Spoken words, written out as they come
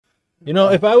You know,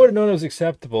 if I would have known it was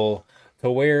acceptable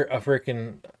to wear a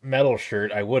freaking metal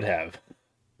shirt, I would have.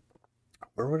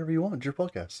 Or whatever you want. It's your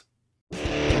podcast.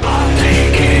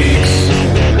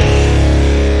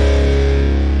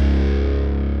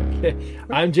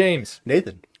 I'm James.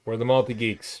 Nathan. We're the Multi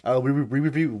Geeks. We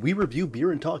review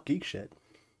beer and talk geek shit.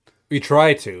 We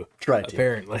try to.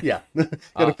 Apparently. Yeah.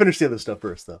 Gotta finish the other stuff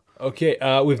first, though. Okay,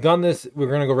 we've done this. We're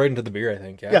gonna go right into the beer, I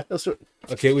think. Yeah, let's do it.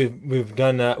 Okay, we've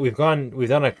done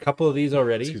a couple of these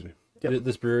already. Excuse me. Yep.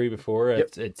 This brewery before.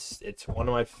 Yep. It's one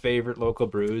of my favorite local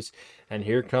brews, and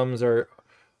here comes our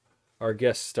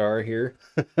guest star here,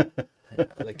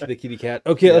 like the kitty cat.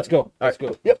 Okay, Yep. let's go. Let's All go.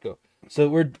 right. Yep. Let's go.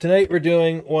 So tonight we're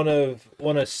doing one of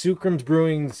Sookram's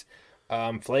Brewing's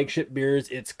flagship beers.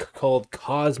 It's called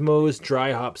Cosmos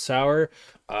Dry Hop Sour.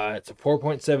 It's a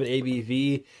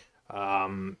 4.7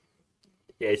 ABV.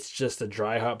 It's just a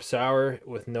dry hop sour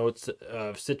with notes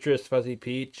of citrus, fuzzy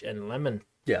peach, and lemon.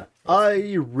 Yeah.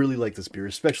 I really like this beer,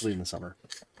 especially in the summer.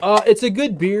 It's a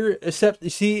good beer, except,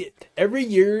 you see, every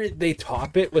year they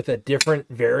top it with a different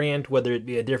variant, whether it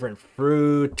be a different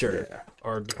fruit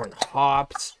or different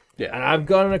hops. Yeah. And I've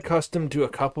gotten accustomed to a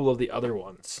couple of the other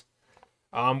ones.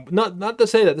 Not to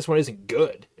say that this one isn't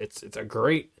good. It's a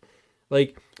great,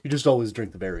 like... You just always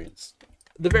drink the variants.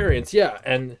 The variants, yeah.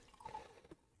 And,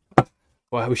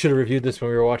 well, we should have reviewed this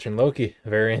when we were watching Loki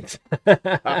variants. But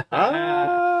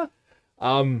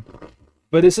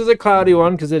this is a cloudy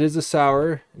one because it is a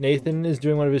sour. Nathan is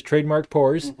doing one of his trademark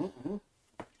pours.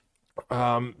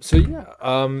 They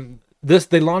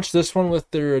launched this one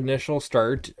with their initial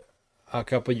start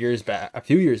a few years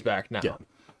back now.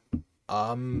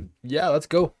 Yeah. Let's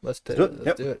go. Let's do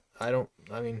it. I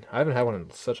haven't had one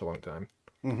in such a long time.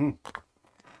 Mm-hmm.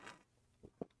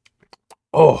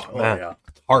 Oh man, yeah.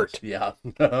 Heart. Yeah.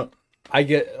 I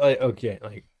get let's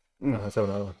have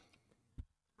another one.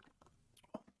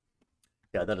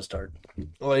 Yeah, that'll start.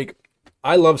 Like,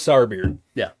 I love sour beer.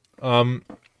 Yeah.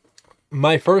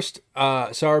 My first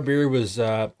sour beer was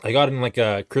I got in like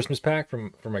a Christmas pack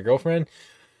from my girlfriend,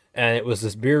 and it was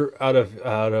this beer out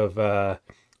of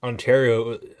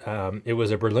Ontario. It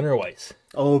was a Berliner Weiss.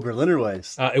 Oh, Berliner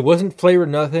Weiss. It wasn't flavored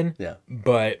nothing. Yeah.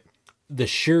 But the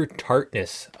sheer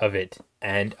tartness of it,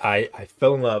 and I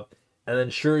fell in love. And then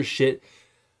sure as shit,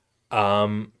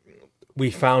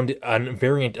 we found a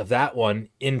variant of that one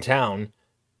in town,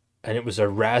 and it was a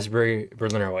raspberry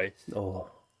Berliner Weiss. Oh,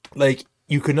 like,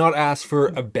 you could not ask for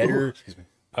a better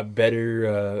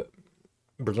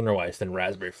Berliner Weiss than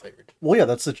raspberry flavored. well, yeah.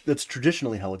 That's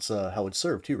traditionally how it's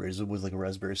served too, right? Is it with like a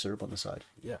raspberry syrup on the side?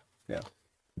 Yeah. Yeah.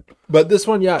 But this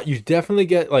one, yeah, you definitely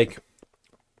get like,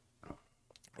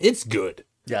 it's good.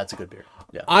 Yeah, it's a good beer.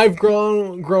 Yeah. I've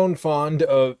grown fond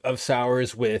of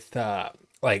sours with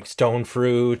like stone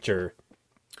fruit or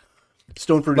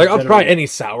Stone fruit. like I'll try any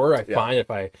sour I Yeah. find if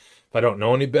I don't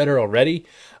know any better already.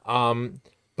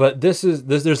 But there's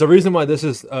a reason why this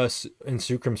is in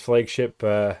Sookram's flagship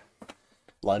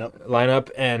lineup,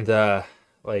 and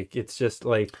like it's just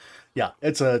like, yeah,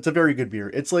 it's a very good beer.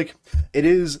 It's like, it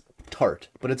is tart,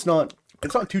 but it's not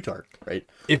too tart, right?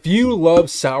 if you love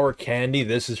sour candy,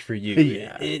 this is for you.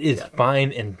 Yeah. It is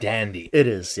fine and dandy. It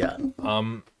is, yeah.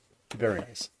 Very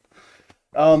nice.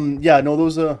 Yeah, no,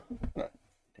 those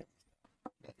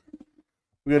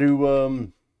we gotta what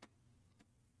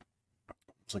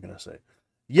was I gonna say?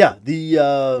 Yeah,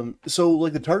 the so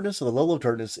like the tartness or the level of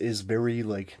tartness is very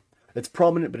like, it's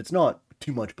prominent, but it's not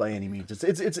too much by any means.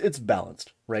 It's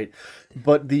balanced, right?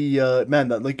 But the man,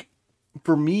 that, like,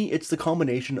 for me, it's the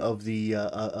combination of the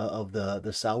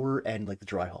sour and like the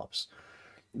dry hops.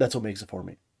 That's what makes it for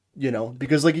me. You know,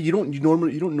 because like you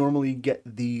don't normally get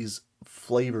these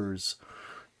flavors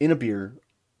in a beer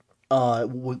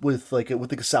with like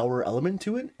a sour element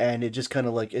to it, and it just kind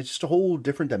of like, it's just a whole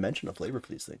different dimension of flavor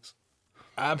for these things.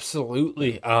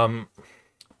 Absolutely.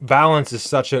 Balance is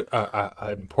such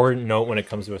a important note when it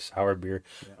comes to a sour beer.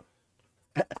 Yeah.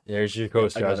 There's your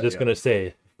coaster. I was just gonna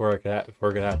say before it could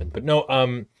happen, but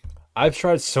no. I've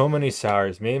tried so many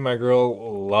sours. Me and my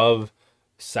girl love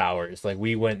sours. Like,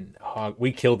 we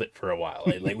killed it for a while.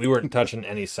 Like we weren't touching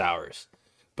any sours.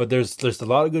 But there's a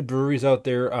lot of good breweries out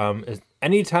there.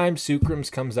 Anytime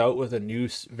Sookram's comes out with a new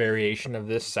variation of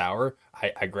this sour,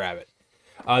 I grab it.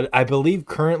 I believe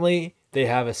currently they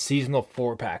have a seasonal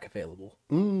 4-pack available.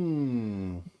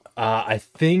 I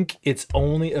think it's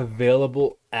only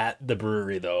available at the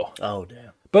brewery, though. Oh,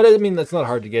 damn. But I mean, that's not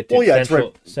hard to get to. Oh, yeah,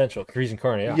 Central, Crease and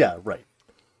Corner, yeah. Yeah, right.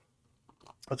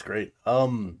 That's great.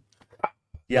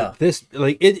 Yeah. Like this,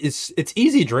 like, it's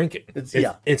easy drinking.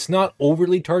 It's not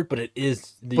overly tart, but it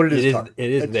is. But it is tart. It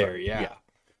is it's there, tart. yeah.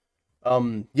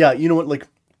 Yeah, you know what? Like,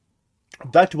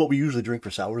 back to what we usually drink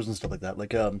for sours and stuff like that.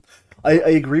 Like, I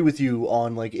agree with you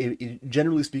on like,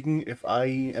 generally speaking, if I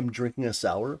am drinking a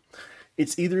sour,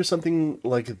 it's either something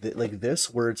like like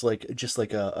this, where it's like just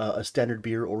like a standard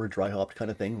beer or a dry hopped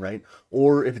kind of thing, right?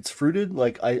 Or if it's fruited,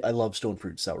 like I love stone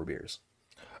fruit sour beers.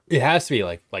 It has to be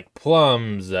like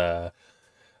plums,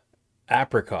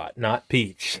 apricot, not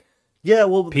peach. Yeah,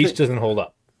 well, Peach doesn't hold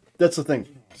up. that's the thing.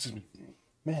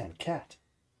 Man, cat.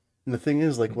 And the thing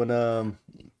is, like when a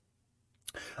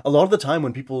lot of the time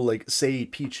when people like say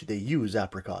peach, they use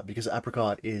apricot because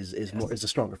apricot is more is a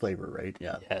stronger flavor, right?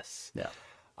 Yeah. Yes. Yeah.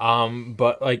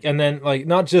 But like, and then like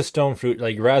not just stone fruit,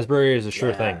 like raspberry is a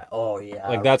sure thing. Oh yeah.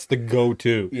 Like that's the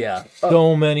go-to. Yeah.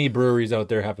 So many breweries out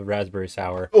there have a raspberry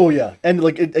sour. Oh yeah, and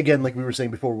like again, like we were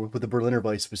saying before with the Berliner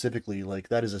Weiss specifically, like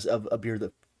that is a beer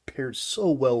that pairs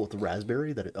so well with the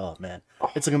raspberry that oh man,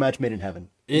 it's like a match made in heaven.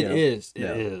 It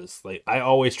is. Like I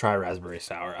always try raspberry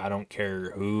sour. I don't care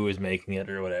who is making it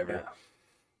or whatever.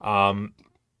 Yeah.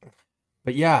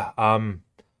 But yeah,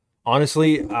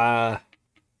 honestly,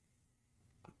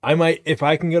 I might, if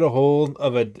I can get a hold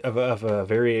of a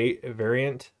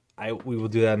variant, we will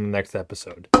do that in the next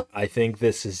episode. I think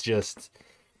this is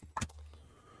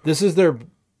their,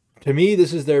 to me,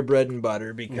 this is their bread and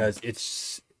butter because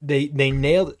it's they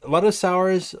nailed a lot of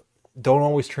sours don't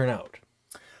always turn out.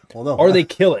 Well, no, or they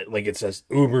kill it, like it says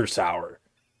uber sour.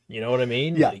 You know what I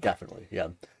mean? Yeah, like, definitely. Yeah.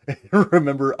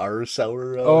 Remember our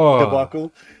sour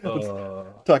debacle? Let's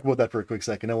talk about that for a quick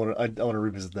second. I want to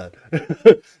revisit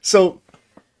that. So,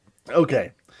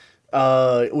 okay,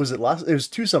 it was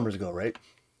 2 summers ago, right?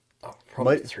 Oh,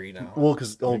 probably 3 now. Well,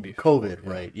 because COVID, yeah.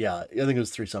 Right? Yeah, I think it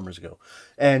was 3 summers ago,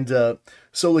 and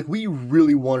so like we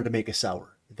really wanted to make a sour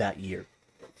that year,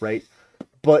 right?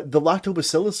 But the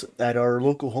lactobacillus at our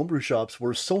local homebrew shops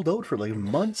were sold out for like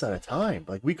months at a time.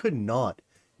 Like we could not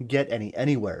get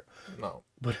anywhere. No.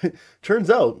 But it turns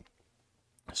out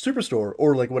Superstore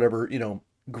or like whatever,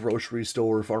 grocery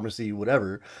store, pharmacy,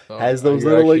 whatever, has those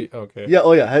little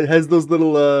has those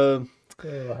little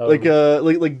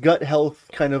like gut health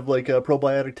kind of like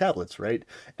probiotic tablets, right?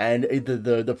 And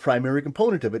the primary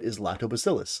component of it is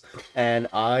lactobacillus. And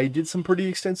I did some pretty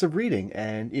extensive reading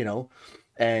and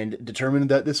and determined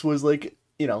that this was like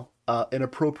an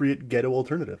appropriate ghetto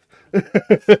alternative.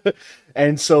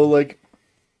 And so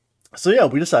yeah,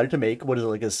 we decided to make what is it,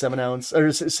 like a 7-ounce or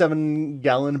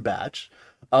 7-gallon batch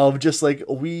of just like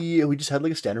we just had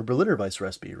like a standard Berliner Weiss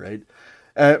recipe, right?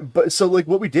 But so like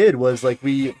what we did was like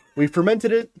we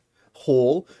fermented it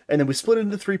whole and then we split it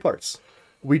into 3 parts.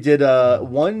 We did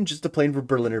one just a plain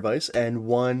Berliner Weiss and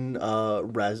one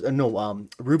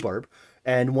rhubarb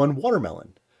and one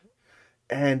watermelon.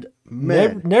 And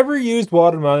man, never used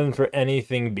watermelon for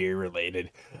anything beer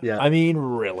related. Yeah, I mean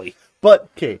really. But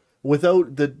okay.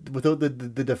 Without the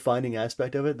defining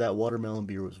aspect of it, that watermelon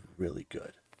beer was really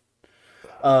good.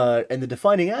 And the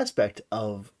defining aspect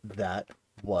of that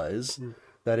was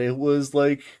that it was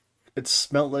like it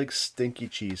smelled like stinky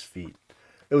cheese feet.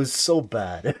 It was so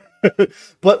bad.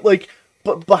 but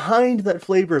behind that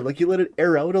flavor, like you let it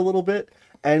air out a little bit,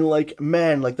 and like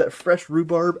man, like that fresh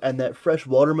rhubarb and that fresh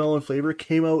watermelon flavor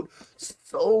came out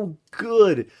so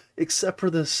good. Except for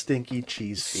the stinky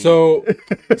cheese feet. So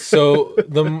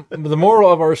the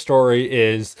moral of our story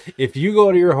is if you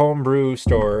go to your homebrew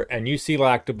store and you see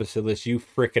lactobacillus, you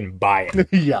freaking buy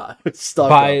it. Yeah,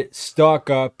 stock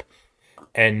up,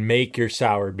 and make your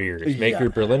sour beers. Make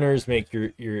your Berliners, make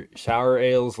your sour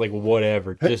ales, like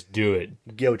whatever. Just do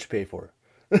it. Get what you pay for.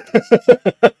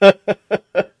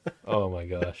 Oh my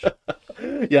gosh.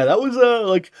 Yeah, that was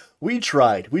like we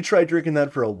tried drinking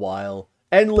that for a while.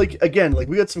 And like again, like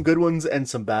we got some good ones and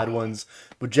some bad ones,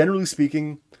 but generally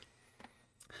speaking,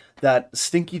 that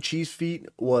stinky cheese feet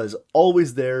was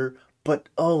always there. But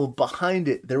behind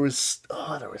it there was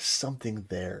something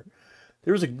there.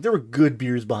 There were good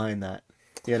beers behind that.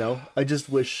 I just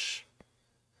wish.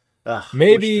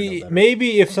 Maybe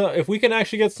if we can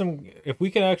actually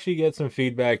get some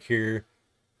feedback here.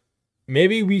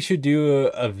 Maybe we should do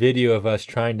a video of us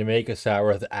trying to make a sour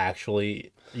with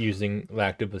actually using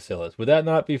lactobacillus. Would that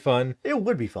not be fun? It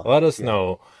would be fun. Let us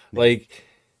know. Like,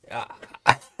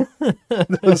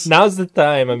 now's the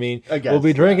time. I mean, we'll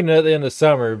be drinking it at the end of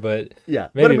summer, but maybe,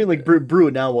 but I mean, like brew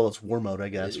it now while it's warm out, I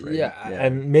guess. Right? Yeah,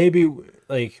 and maybe we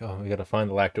gotta find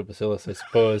the lactobacillus, I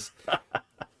suppose.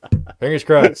 Fingers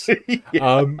crossed.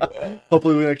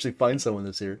 Hopefully, we can actually find someone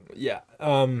this year. Yeah.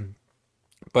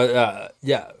 But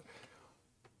yeah.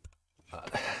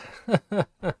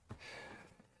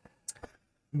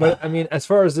 But I mean, as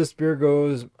far as this beer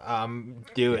goes,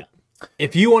 do it.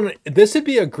 If you want to, this would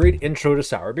be a great intro to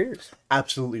sour beers.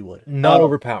 Absolutely would. Not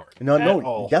overpowering. No,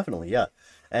 all. Definitely, yeah.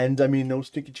 And I mean, no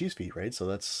stinky cheese feet, right? So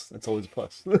that's always a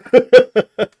plus.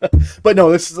 But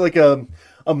no, this is like I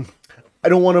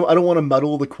don't want to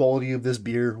muddle the quality of this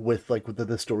beer with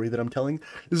the story that I'm telling.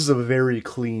 This is a very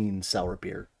clean sour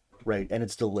beer, right? And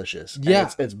it's delicious. Yeah,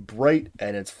 and it's bright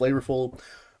and it's flavorful.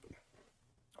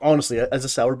 Honestly, as a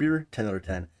sour beer, 10 out of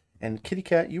 10. And Kitty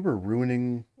Cat, you were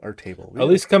ruining our table. At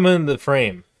least come in the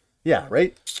frame. Yeah,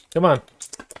 right? Come on.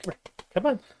 Come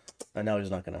on. And now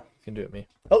he's not gonna. You can do it, me.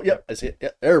 Oh, yeah, I see it. Yeah,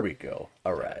 there we go.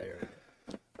 All right.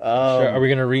 Sure, are we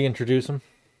gonna reintroduce him?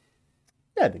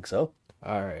 Yeah, I think so.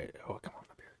 All right. Oh, come on,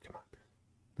 my beer. Come on,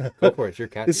 beer. Go for it. It's your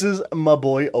cat. This is my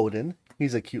boy Odin.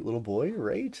 He's a cute little boy,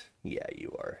 right? Yeah,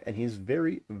 you are. And he's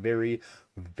very, very,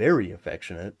 very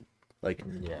affectionate. Like,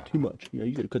 too much. Yeah,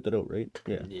 you gotta cut that out, right?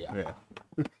 Yeah. Yeah.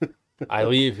 I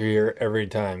leave here every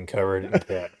time covered in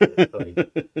cat.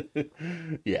 Like,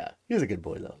 yeah, he's a good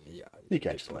boy, though. yeah. He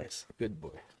catches mice. Good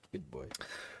boy. Good boy.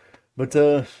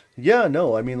 But, yeah,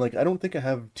 no, I mean, like, I don't think I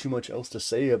have too much else to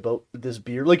say about this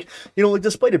beer. Like, you know, like,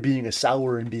 despite it being a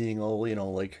sour and being all, you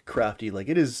know, like, crafty, like,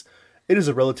 it is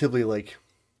a relatively, like,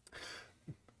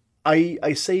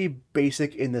 I say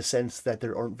basic in the sense that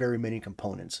there aren't very many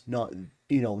components, not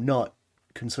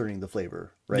concerning the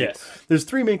flavor, right? Yes. There's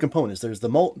three main components. There's the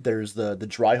malt, there's the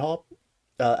dry hop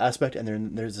aspect, and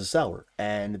then there's the sour,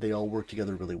 and they all work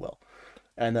together really well.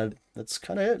 And that's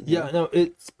kind of it. Yeah, no,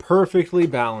 it's perfectly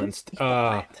balanced.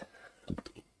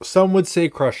 Some would say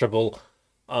crushable.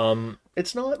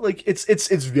 It's not like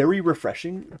it's very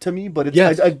refreshing to me, but it's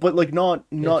yes. but like not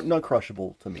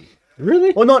crushable to me.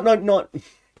 Really? Well, not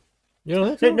you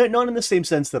know that? not in the same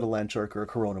sense that a Landshark or a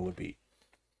Corona would be,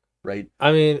 right?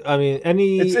 I mean,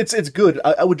 any. It's good.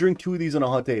 I would drink 2 of these on a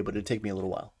hot day, but it'd take me a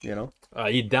little while, you know.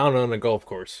 You down on a golf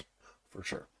course, for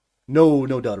sure. No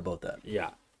doubt about that. Yeah,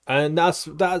 and that's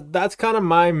kind of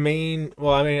my main.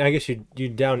 Well, I mean, I guess you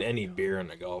down any beer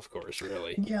on a golf course,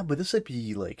 really. Yeah, but this would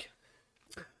be like,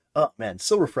 oh man,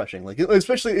 so refreshing. Like,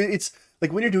 especially it's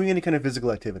like when you're doing any kind of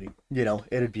physical activity, you know,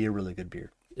 it'd be a really good beer.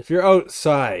 If you're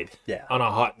outside, yeah, on a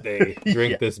hot day,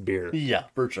 drink this beer. Yeah,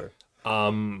 for sure.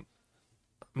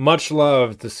 Much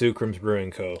love to Sookram's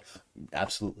Brewing Co.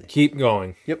 Absolutely. Keep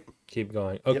going. Yep. Keep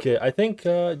going. Okay, yep. I think.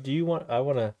 Do you want? I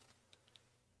want to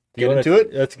get into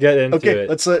it. Let's get into it. Okay.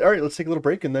 Let's. All right. Let's take a little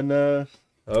break and then.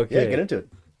 Okay. Yeah, get into it.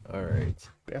 All right.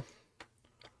 Yeah.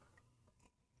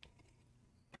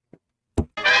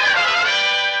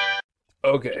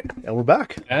 Okay. And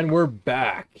we're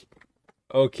back.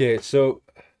 Okay, so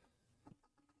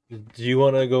do you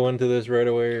want to go into this right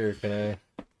away, or can I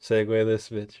segue this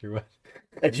bitch or what?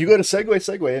 If you go to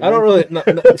segue. I don't really.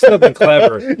 It's nothing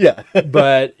clever. Yeah.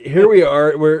 But here we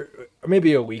are. We're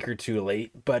maybe a week or two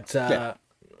late, but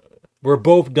we're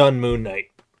both done Moon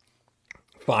Knight.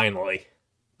 Finally.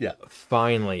 Yeah.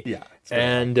 Finally. Yeah.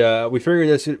 And we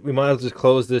figured we might as well just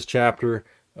close this chapter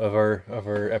of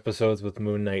our episodes with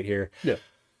Moon Knight here. Yeah.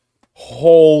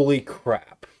 Holy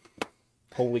crap.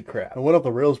 I went off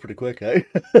the rails pretty quick, eh?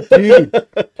 Dude.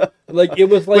 Like it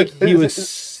was like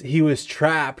he was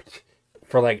trapped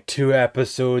for like 2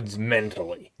 episodes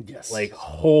mentally. Yes. Like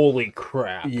holy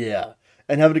crap. Yeah.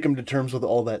 And having to come to terms with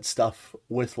all that stuff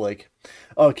with like,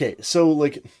 okay, so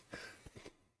like,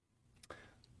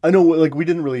 I know like we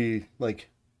didn't really like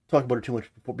talk about it too much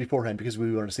beforehand because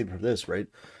we wanted to save it for this, right?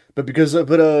 But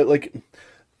like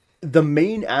the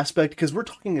main aspect, because we're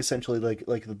talking essentially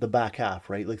like the back half,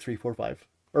 right? Like 3, 4, 5,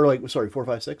 or like 4,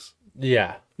 5, 6.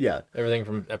 Yeah. Yeah. Everything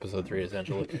from episode 3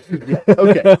 essentially. Yeah.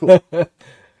 Okay. Cool.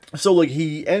 So like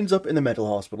he ends up in the mental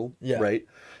hospital, yeah. Right?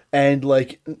 And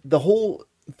like the whole,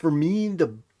 for me,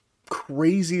 the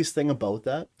craziest thing about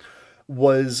that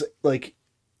was like,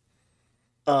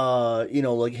 you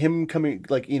know, like him coming,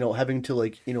 like, you know, having to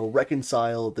like, you know,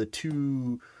 reconcile the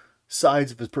 2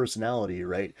 sides of his personality,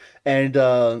 right? And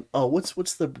what's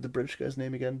the British guy's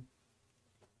name again?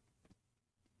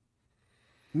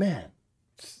 Man.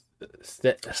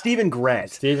 Stephen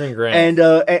Grant.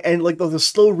 And like the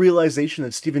slow realization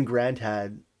that Stephen Grant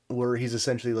had, where he's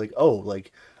essentially like, oh,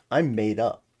 like I'm made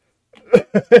up.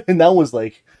 And that was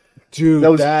like, dude,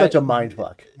 that was such a mind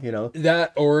fuck, you know.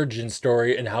 That origin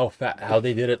story and how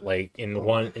they did it like in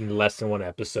less than 1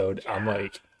 episode. I'm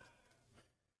like,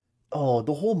 oh,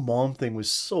 the whole mom thing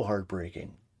was so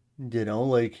heartbreaking, you know,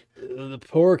 like the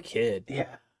poor kid.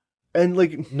 Yeah. And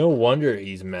like, no wonder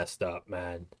he's messed up,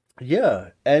 man.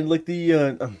 Yeah, and like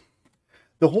the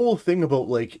whole thing about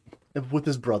like with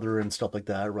his brother and stuff like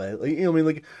that, right? Like, you know, I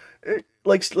mean,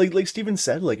 like Steven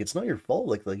said, like it's not your fault.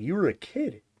 Like you were a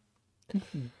kid,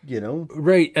 you know,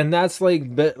 right? And that's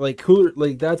like cooler.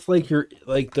 Like that's like you're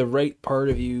like the right part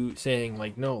of you saying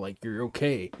like no, like you're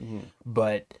okay, mm-hmm.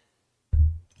 But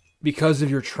because of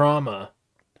your trauma,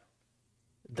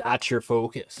 that's your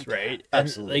focus, right?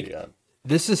 Absolutely. And, like,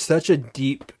 this is such a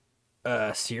deep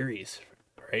series,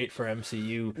 right, for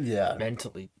MCU. Yeah.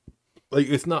 Mentally, like,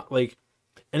 it's not like,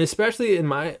 and especially in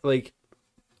my, like,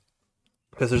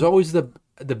 because there's always the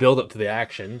build up to the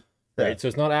action, right? Yeah. So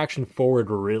it's not action forward,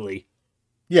 really.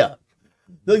 Yeah.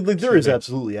 Like there is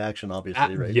absolutely action,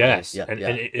 obviously, right? Yes, Yeah, and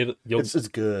it's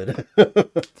good.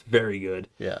 It's very good.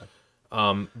 Yeah.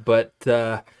 But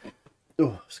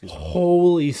Excuse me.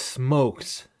 holy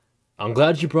smokes, I'm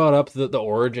glad you brought up the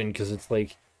origin, because it's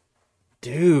like,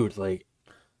 dude, like,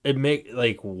 it make,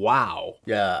 like, wow.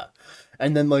 Yeah,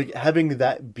 and then like having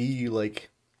that be like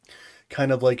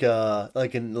kind of like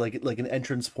an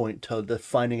entrance point to the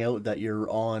finding out that you're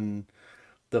on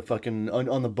the fucking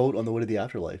on the boat on the way to the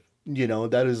afterlife. You know,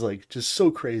 that is like just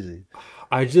so crazy.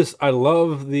 I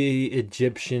love the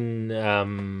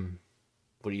Egyptian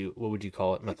what would you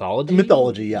call it?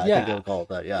 Mythology, Yeah, I think they'll call it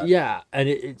that. Yeah, and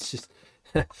it's just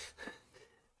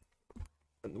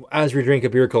as we drink a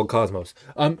beer called Cosmos.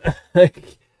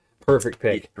 Perfect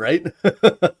pick. Right.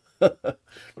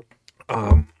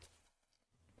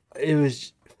 It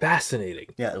was fascinating.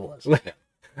 Yeah, it was.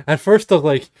 At first, I'm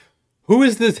like, who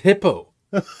is this hippo?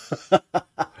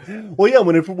 Well, yeah,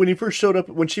 when she first showed up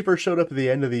at the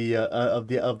end of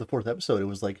the fourth episode, it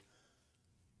was like,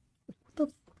 like,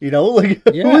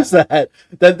 Yeah. who is that?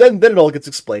 Then it all gets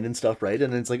explained and stuff, right?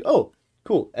 And it's like, oh,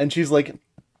 cool. And she's like,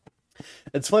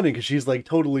 it's funny because she's like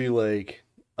totally like,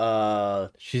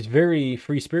 she's very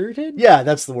free spirited. yeah,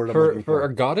 that's the word I'm looking for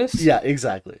a goddess. Yeah,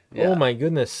 exactly. Yeah. Oh my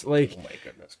goodness! Like, Oh my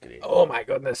goodness, Kitty. oh my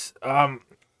goodness.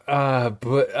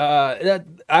 That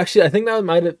actually, I think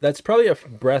that's probably a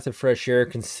breath of fresh air,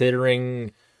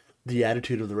 considering The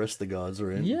attitude of the rest of the gods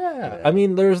are in. Yeah. I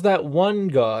mean, there's that one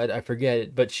god, I forget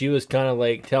it, but she was kind of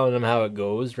like telling him how it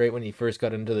goes, right? When he first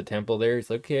got into the temple there. He's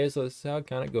like, okay, so this is how it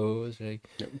kind of goes. Like,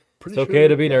 it's okay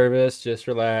to be nervous, just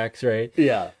relax, right?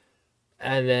 Yeah.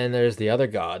 And then there's the other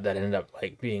god that ended up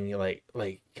like being like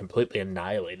completely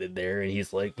annihilated there, and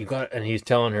he's like, and he's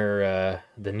telling her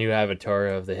the new avatar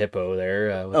of the hippo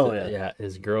there.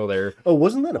 His girl there. Oh,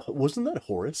 wasn't that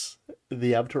Horus?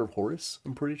 The avatar of Horus?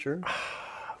 I'm pretty sure.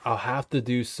 I'll have to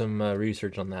do some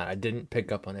research on that. I didn't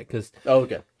pick up on it because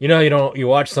okay. You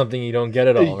watch something, you don't get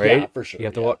it all, right? Yeah, for sure. You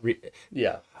have to watch.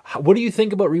 Yeah. What do you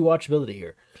think about rewatchability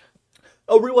here?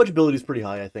 Oh, rewatchability is pretty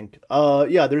high, I think.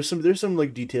 Yeah, there's some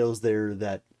like details there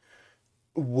that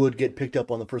would get picked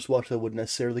up on the first watch that wouldn't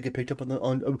necessarily get picked up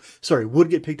would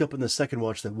get picked up on the second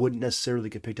watch that wouldn't necessarily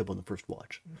get picked up on the first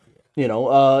watch. Yeah,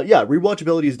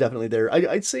 rewatchability is definitely there.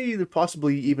 I'd say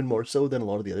possibly even more so than a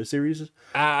lot of the other series from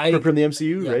the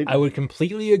MCU, right? I would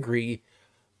completely agree.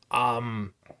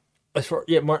 As far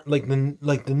like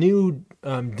the new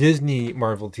Disney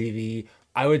Marvel TV,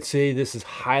 I would say this is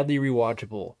highly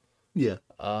rewatchable. Yeah.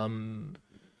 Well,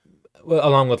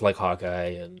 along with like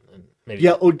Hawkeye and maybe.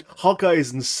 Yeah. Hawkeye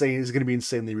is insane. Is going to be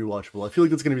insanely rewatchable. I feel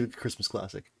like that's going to be the Christmas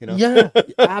classic. Yeah,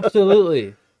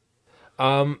 absolutely.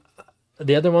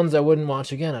 The other ones I wouldn't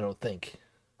watch again. I don't think.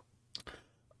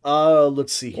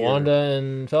 Let's see here. Wanda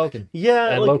and Falcon. Yeah,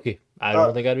 and Loki. I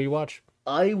don't think I'd rewatch.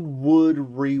 I would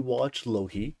rewatch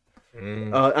Loki.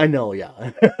 I know,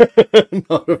 yeah.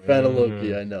 Not a fan of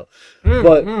Loki, I know.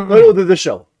 But the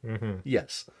show.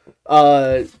 Yes.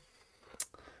 WandaVision.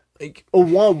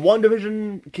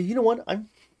 Okay, you know what?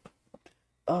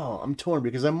 I'm torn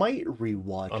because I might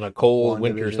rewatch on a cold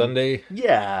winter Sunday.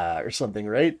 Yeah, or something,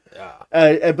 right?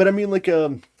 Yeah. But I mean, like,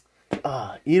 you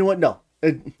know what? No,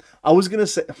 I was gonna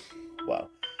say, wow,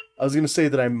 I was gonna say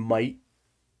that I might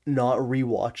not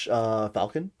rewatch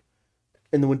Falcon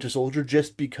and the Winter Soldier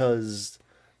just because,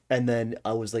 and then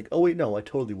I was like, oh wait, no, I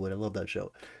totally would. I love that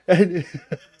show. And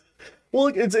well,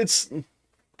 it's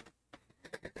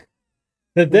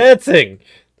the dancing.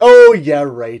 Oh yeah,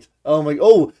 right. Oh my.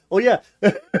 Oh yeah.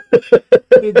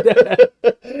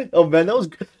 Oh man, that was,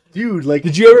 dude. Like,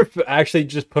 did you ever actually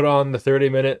just put on the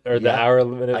 30-minute or the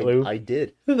hour-minute loop? I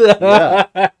did. Yeah.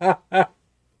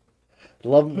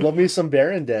 Love me some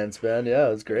Baron dance, man. Yeah,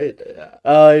 it was great.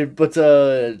 But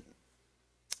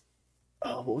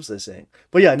what was I saying?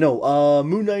 But yeah, no.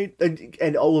 Moon Knight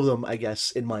and all of them, I guess,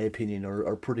 in my opinion,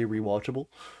 are pretty rewatchable.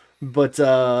 But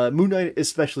Moon Knight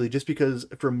especially, just because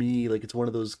for me, like, it's one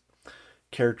of those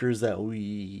characters that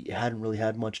we hadn't really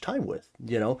had much time with.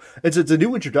 It's a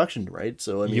new introduction, right?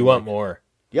 So I mean, you want more?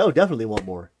 Yeah, I definitely want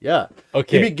more. Yeah.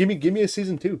 Okay. Give me a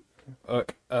season 2.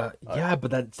 Yeah,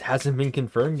 but that hasn't been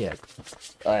confirmed yet.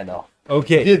 I know.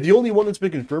 Okay. The only one that's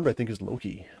been confirmed, I think, is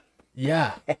Loki.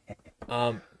 Yeah.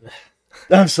 I'm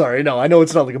sorry. No, I know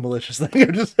it's not like a malicious thing.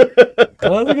 I'm just.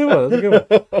 Well, that's a good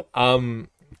one.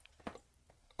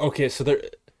 Okay, so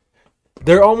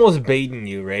they're almost baiting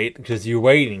you, right? Because you're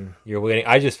waiting.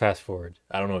 I just fast forward.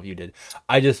 I don't know if you did.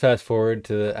 I just fast forward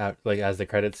to like as the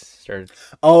credits started.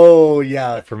 Oh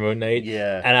yeah, For Moon Knight.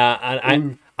 yeah.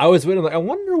 And I was waiting. Like, I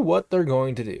wonder what they're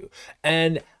going to do.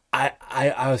 And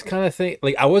I was kind of thinking,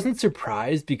 like, I wasn't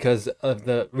surprised because of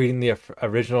reading the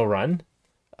original run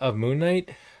of Moon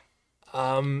Knight.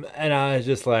 And I was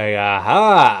just like,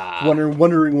 aha!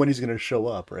 Wondering when he's gonna show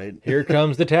up, right? Here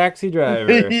comes the taxi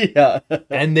driver. Yeah.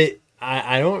 And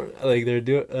I don't like they're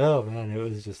doing. Oh man, it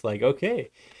was just like okay.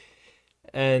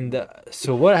 And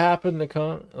so what happened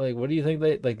to like? What do you think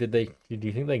they like? Do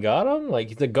you think they got him? Like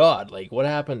he's a god. Like what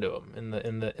happened to him in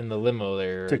the limo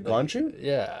there? To like, Gonshu?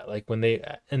 Yeah, like when they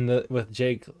with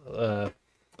Jake.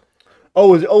 Oh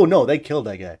no, they killed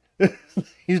that guy.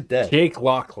 He's dead. Jake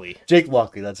Lockley. Jake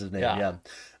Lockley, that's his name. Yeah.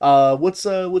 What's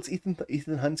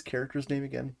Ethan Hunt's character's name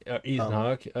again? Ethan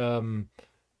Hawke.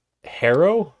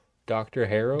 Harrow. Dr.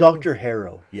 Harrow? Dr.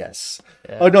 Harrow, yes.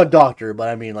 Yeah. Oh, not doctor, but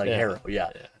I mean like Harrow, yeah.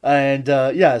 Yeah. And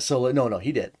so no,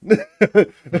 he did.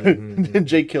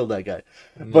 Jake killed that guy.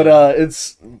 Mm-hmm. But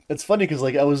it's funny because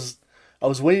like I was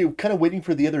waiting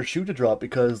for the other shoe to drop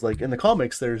because like in the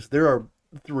comics there are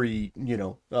three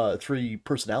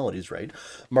personalities, right?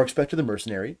 Mark Spector, the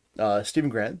mercenary, Stephen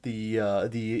Grant, the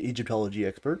Egyptology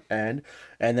expert, and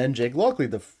then Jake Lockley,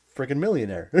 the freaking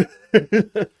millionaire.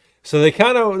 So they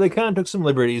kind of took some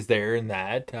liberties there in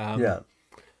that. Yeah.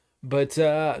 But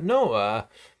no,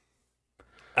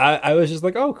 I was just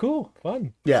like, oh, cool,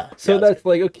 fun. Yeah. So that's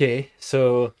like okay.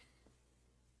 So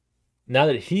now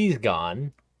that he's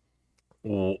gone,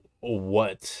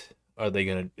 what are they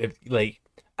gonna? If like,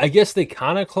 I guess they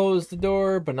kind of closed the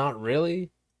door, but not really.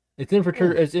 It's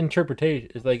interpretation.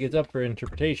 It's like it's up for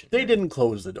interpretation. They didn't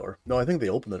close the door. No, I think they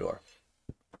opened the door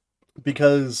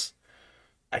because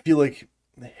I feel like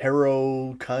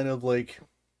Harrow kind of like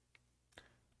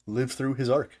lived through his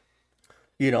arc.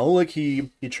 You know, like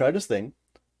he tried his thing,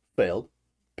 failed,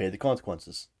 paid the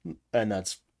consequences, and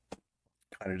that's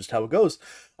kind of just how it goes.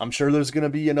 I'm sure there's going to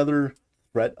be another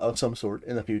threat of some sort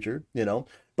in the future, you know.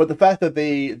 But the fact that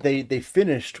they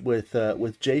finished with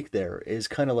Jake there is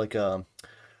kind of like a,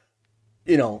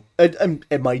 you know,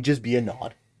 it might just be a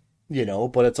nod, you know,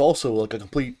 but it's also like a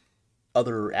complete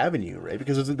other avenue, right?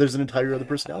 Because there's an entire other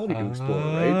personality to explore,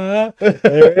 right?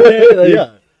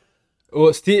 Yeah.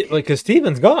 Well, because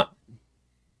Steven's gone.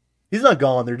 He's not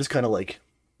gone. They're just kind of like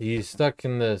he's stuck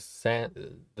in the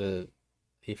sand.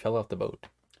 He fell off the boat.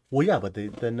 Well, yeah, but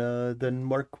then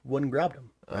Mark went and grabbed him,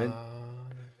 right?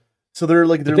 So they're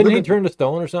didn't he turn to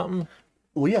stone or something?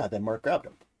 Well, yeah, then Mark grabbed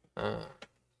him. Sorry,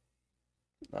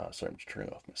 I'm just turning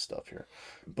off my stuff here.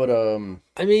 But I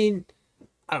mean,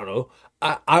 I don't know.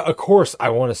 I of course I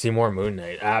want to see more Moon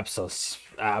Knight.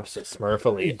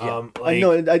 Smurfily. Yeah. I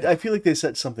know. I feel like they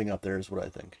set something up there. Is what I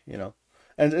think. You know,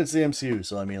 and it's the MCU,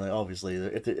 so I mean, like obviously,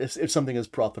 if something is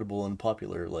profitable and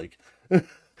popular, like,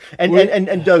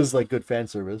 and does like good fan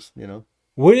service, you know.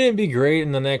 Wouldn't it be great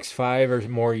in the next 5 or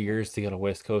more years to get a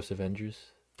West Coast Avengers?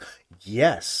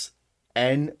 Yes,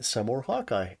 and some more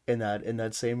Hawkeye in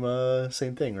that same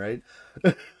thing, right?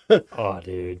 Oh,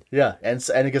 dude. Yeah, and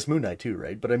I guess Moon Knight too,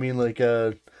 right? But I mean, like,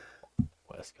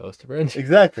 West Coast Avengers.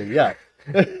 Exactly. Yeah.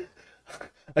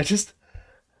 I just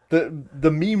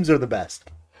the memes are the best.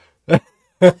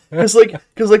 Because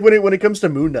when it comes to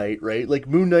Moon Knight, right? Like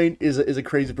Moon Knight is a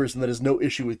crazy person that has no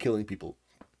issue with killing people,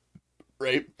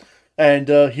 right? And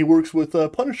he works with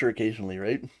Punisher occasionally,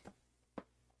 right?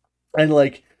 And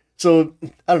like, so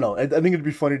I don't know. I think it'd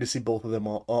be funny to see both of them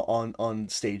on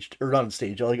stage, or not on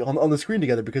stage, like on the screen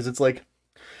together, because it's like,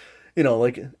 you know,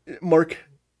 like Mark,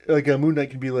 like Moon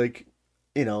Knight can be like,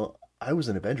 you know, I was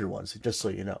an Avenger once, just so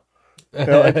you know. You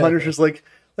know, and Punisher's like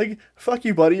fuck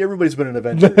you, buddy. Everybody's been an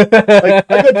Avenger. Like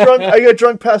I got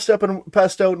drunk, passed out,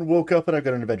 and woke up, and I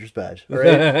got an Avengers badge. All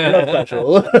right, you're not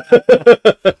special,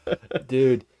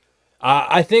 dude.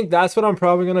 I think that's what I'm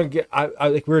probably gonna get. I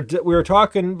like we were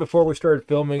talking before we started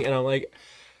filming, and I'm like,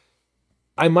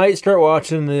 I might start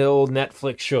watching the old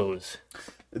Netflix shows.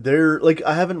 They're like,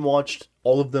 I haven't watched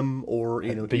all of them, or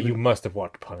you know, but you must have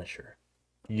watched Punisher.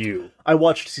 I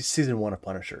watched season 1 of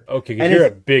Punisher. Okay, because you're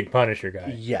a big Punisher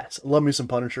guy. Yes, love me some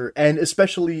Punisher, and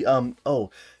especially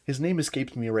his name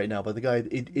escapes me right now, but the guy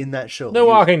in that show, the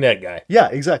Walking Dead guy. Yeah,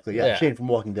 exactly. Yeah, Shane from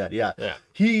Walking Dead. Yeah.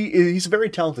 He's a very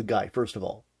talented guy, first of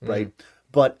all, right?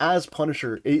 But as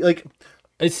Punisher, it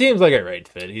seems like a right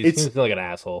fit. He seems like an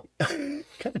asshole.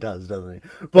 Kind of does, doesn't he?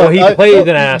 But well, he plays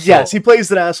an asshole. Yes, he plays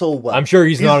an asshole well. I'm sure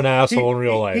he's not an asshole in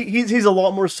real life. He's a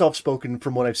lot more soft-spoken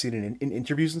from what I've seen in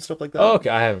interviews and stuff like that. Oh, okay,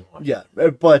 I haven't watched. Yeah,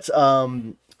 but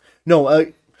no,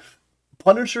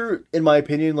 Punisher, in my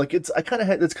opinion, like it's kind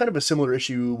of a similar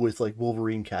issue with like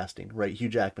Wolverine casting, right? Hugh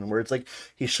Jackman, where it's like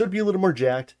he should be a little more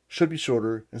jacked, should be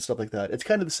shorter and stuff like that. It's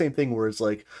kind of the same thing where it's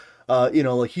like,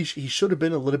 like he should have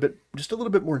been just a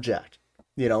little bit more jacked,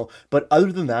 But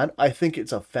other than that, I think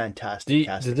it's a fantastic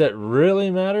casting. Does that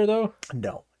really matter though?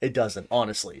 No, it doesn't.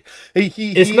 Honestly,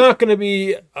 it's not going to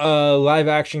be a live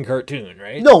action cartoon,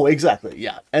 right? No, exactly.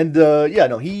 Yeah, and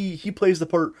no, he plays the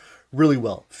part really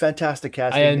well. Fantastic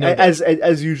casting,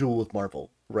 as usual with Marvel,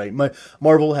 right?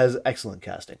 Marvel has excellent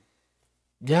casting.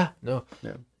 Yeah, no,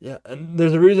 yeah, and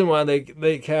there's a reason why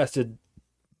they casted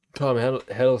Tom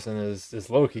Hiddleston as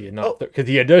Loki and not because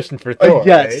he auditioned for Thor.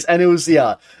 Yes, right? And it was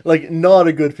like not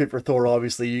a good fit for Thor.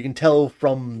 Obviously, you can tell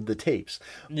from the tapes,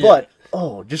 but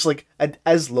just like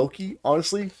as Loki,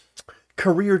 honestly,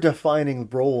 career-defining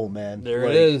role, man. There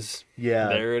it is. Yeah,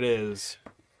 there it is.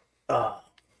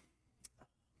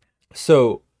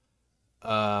 So,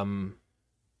 Moon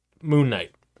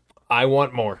Knight. I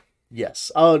want more.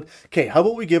 Yes. Okay. How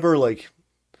about we give her like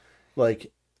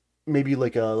maybe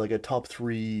like a top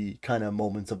 3 kind of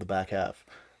moments of the back half,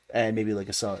 and maybe like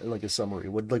a summary.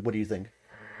 What do you think?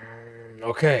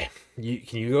 Okay.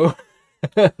 Can you go?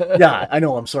 Yeah, I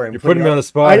know. I'm sorry. You're putting me on the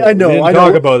spot. I know. We didn't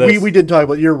talk about this. We did talk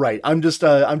about. You're right. I'm just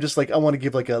like I want to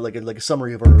give like a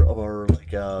summary of our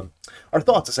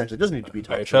thoughts. Essentially, it doesn't need to be.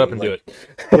 All right, shut up and do it.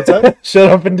 What's that? Shut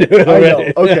up and do it already.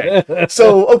 I know. Okay.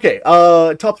 So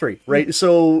top 3, right?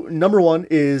 So number 1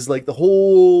 is like the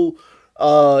whole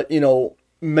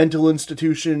mental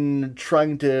institution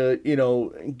trying to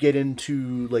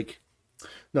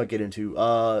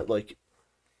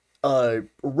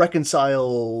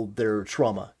reconcile their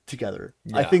trauma together.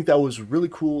 Yeah. I think that was really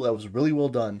cool. That was really well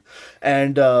done.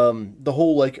 And the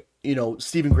whole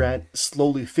Stephen Grant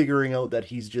slowly figuring out that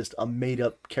he's just a made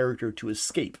up character to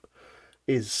escape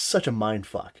is such a mind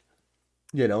fuck.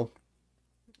 Yeah.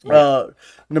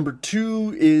 Number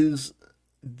 2 is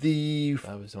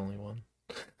that was only one.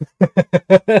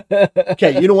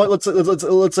 Okay, you know what?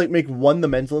 Let's like make 1 the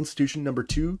mental institution, number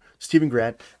 2 Stephen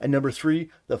Grant, and number 3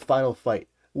 the final fight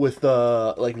with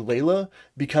like Layla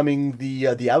becoming the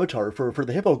avatar for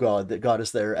the hippo god that got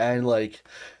us there, and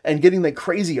getting that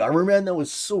crazy armor, man. That was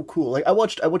so cool. Like I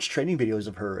watched training videos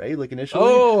of her, like initially.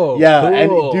 Oh, yeah,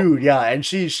 cool. And dude, yeah, and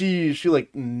she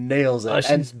like nails it.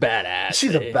 She's badass.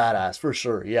 She's a badass for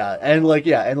sure. Yeah, and like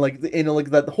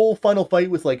that whole final fight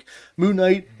with like Moon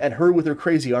Knight and her with her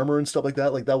crazy armor and stuff like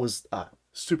that. Like that was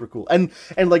super cool. And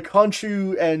like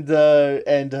Khonshu and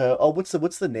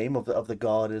what's the name of the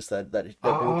god is that they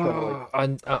were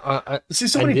trying to like see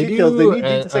so many details. They need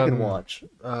a second watch.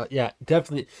 Yeah,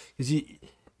 definitely,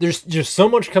 because there's so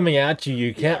much coming at you,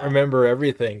 you can't remember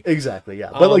everything. Exactly, yeah.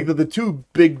 But like the 2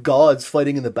 big gods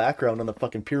fighting in the background on the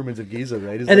fucking pyramids of Giza,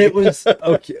 right? It was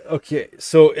okay.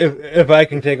 So if I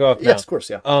can take off now. Yes, of course,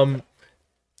 yeah.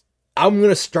 I'm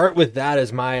gonna start with that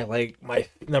as my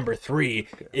number 3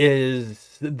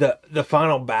 is the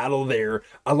final battle there.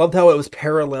 I loved how it was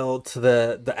parallel to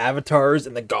the avatars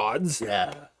and the gods.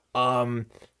 Yeah. 'Cause,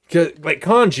 like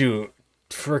Khonshu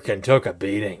freaking took a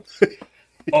beating.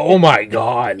 Oh my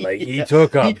god! Like he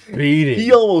took a beating.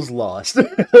 He almost lost.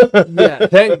 Yeah.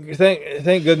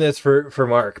 Thank goodness for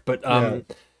Mark. But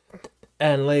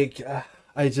and like.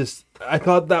 I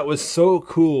thought that was so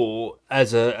cool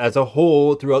as a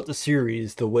whole throughout the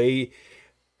series, the way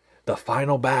the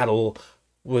final battle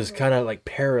was kind of like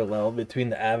parallel between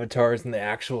the avatars and the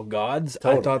actual gods.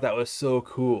 Totally. I thought that was so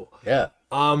cool. Yeah.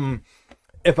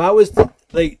 If I was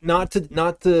like not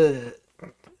to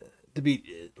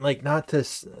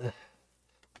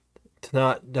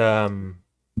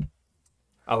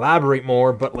elaborate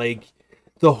more, but like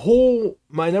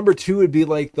my number 2 would be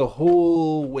like the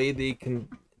whole way they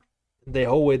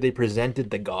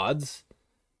presented the gods.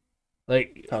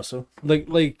 Like how so?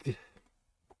 Like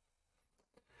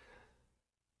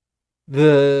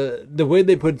the way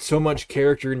they put so much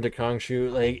character into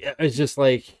Khonshu, like it's just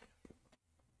like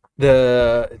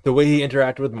the way he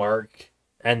interacted with Mark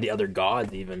and the other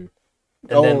gods even.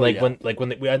 And then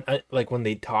when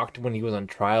they talked when he was on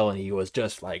trial and he was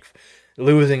just like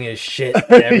losing his shit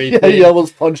and everything. Yeah, he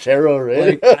almost punched Harrow,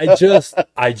 right? Like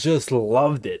I just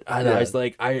loved it. And yeah. I was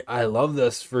like, I love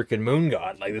this freaking moon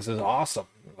god. Like this is awesome.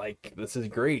 Like this is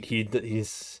great.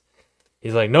 He's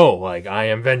like, no, like I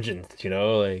am vengeance,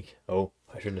 like, oh,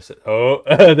 I shouldn't have said, oh,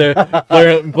 they're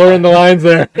blurring the lines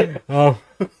there. Oh,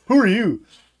 who are you?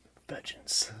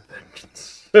 Vengeance.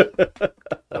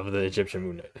 Of the Egyptian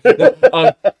moon knight.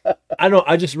 I don't know.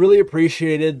 I just really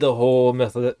appreciated the whole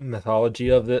mythology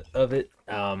of it.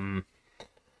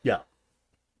 Yeah.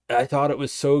 I thought it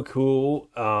was so cool.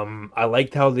 I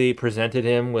liked how they presented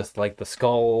him with like the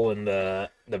skull and the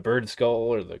bird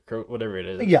skull or the crow, whatever it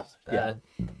is. Yeah, yeah.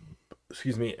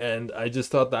 Excuse me. And I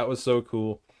just thought that was so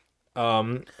cool.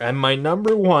 And my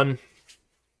number one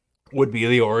would be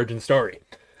the origin story.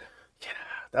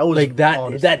 That was Like that.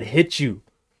 honestly, That hit you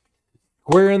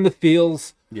square in the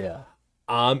feels. yeah.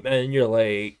 And you're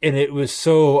like, and it was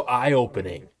so eye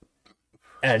opening.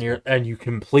 And you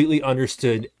completely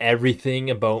understood everything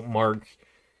about Mark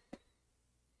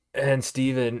and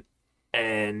Steven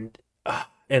and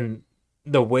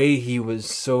the way he was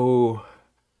so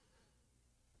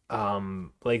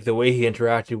like the way he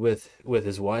interacted with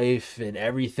his wife and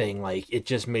everything, like it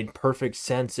just made perfect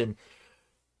sense and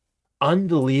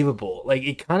unbelievable. Like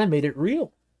it kind of made it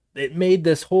real. It made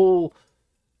this whole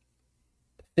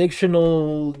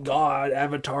fictional god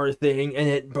avatar thing, and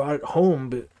it brought it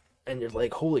home. And you're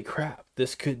like, holy crap,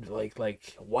 this could like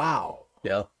wow,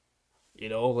 Yeah.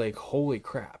 like holy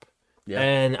crap. Yeah.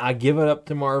 And I give it up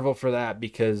to Marvel for that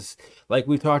because, like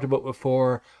we talked about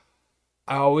before,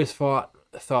 I always thought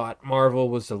Marvel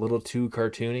was a little too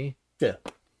cartoony. Yeah.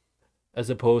 As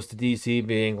opposed to DC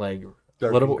being like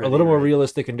Dark a little more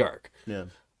realistic and dark. Yeah.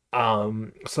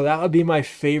 So that would be my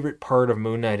favorite part of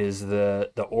Moon Knight is the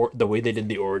way they did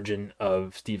the origin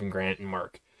of Stephen Grant and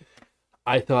Mark.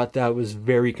 I thought that was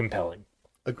very compelling.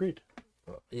 Agreed.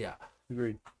 Yeah.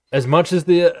 Agreed. As much as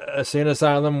the Insane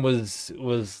Asylum was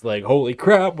like, holy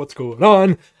crap, what's going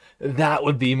on? That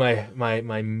would be my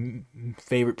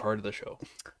favorite part of the show.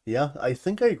 Yeah, I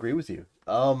think I agree with you.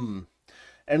 And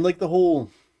like the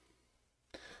whole,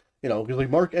 because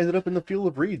like Mark ended up in the Field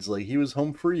of Reeds, like he was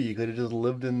home free. He could have just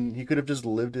lived in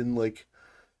like,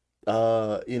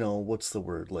 what's the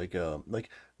word? Like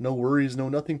no worries, no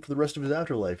nothing for the rest of his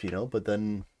afterlife, But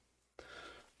then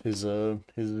his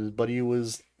buddy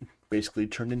was basically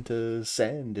turned into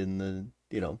sand in the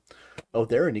out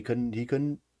there, and he couldn't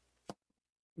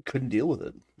deal with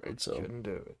it, right? So Couldn't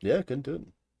do it. Yeah, couldn't do it.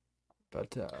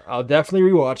 But I'll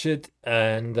definitely rewatch it,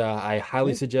 and I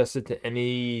highly suggest it to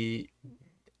any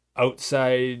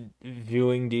outside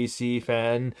viewing DC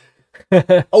fan.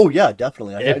 Oh yeah,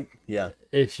 definitely. Yeah.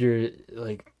 If you're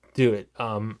like, do it.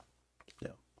 Yeah.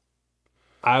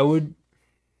 I would,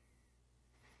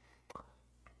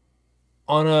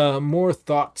 on a more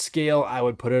thought scale, I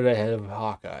would put it ahead of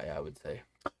Hawkeye, I would say.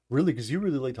 Really? Because you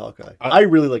really liked Hawkeye. I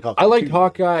really like Hawkeye. I liked too.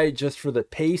 Hawkeye just for the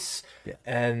pace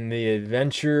and the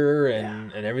adventure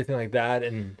and everything like that.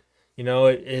 And it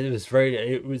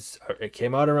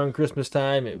came out around Christmas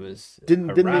time. It was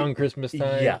around Christmas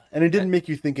time. Yeah, and it didn't make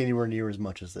you think anywhere near as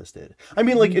much as this did. I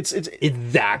mean, like it's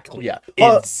exactly. Yeah,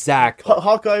 exactly.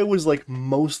 Hawkeye was like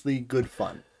mostly good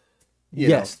fun.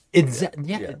 Yes, exactly.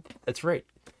 Yeah, that's right.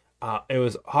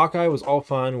 Hawkeye was all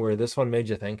fun, where this one made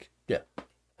you think. Yeah,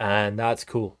 and that's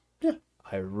cool. Yeah,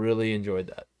 I really enjoyed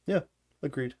that. Yeah,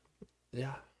 agreed.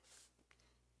 Yeah.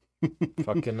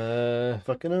 Fucking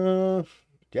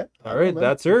yeah. All right,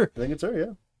 that's her. I think it's her,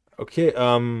 yeah. Okay,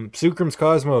 Sookram's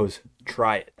Cosmos.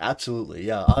 Try it. Absolutely,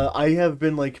 yeah. I've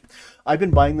been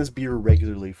buying this beer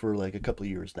regularly for like a couple of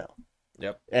years now.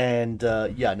 Yep. And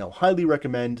highly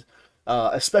recommend,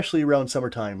 especially around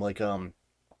summertime. Like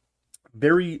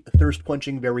very thirst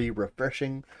quenching, very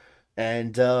refreshing,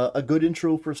 and a good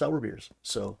intro for sour beers.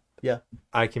 So yeah,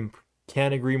 I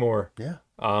can't agree more. Yeah.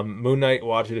 Moon Knight,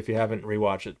 watch it if you haven't.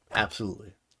 Rewatch it.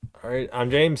 Absolutely. All right,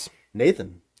 I'm James.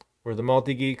 Nathan. We're the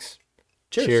Multi Geeks.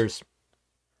 Cheers. Cheers.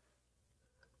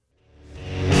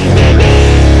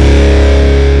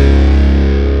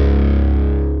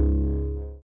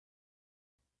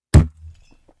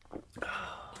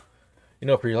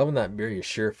 For you loving that beer, you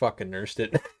sure fucking nursed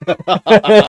it.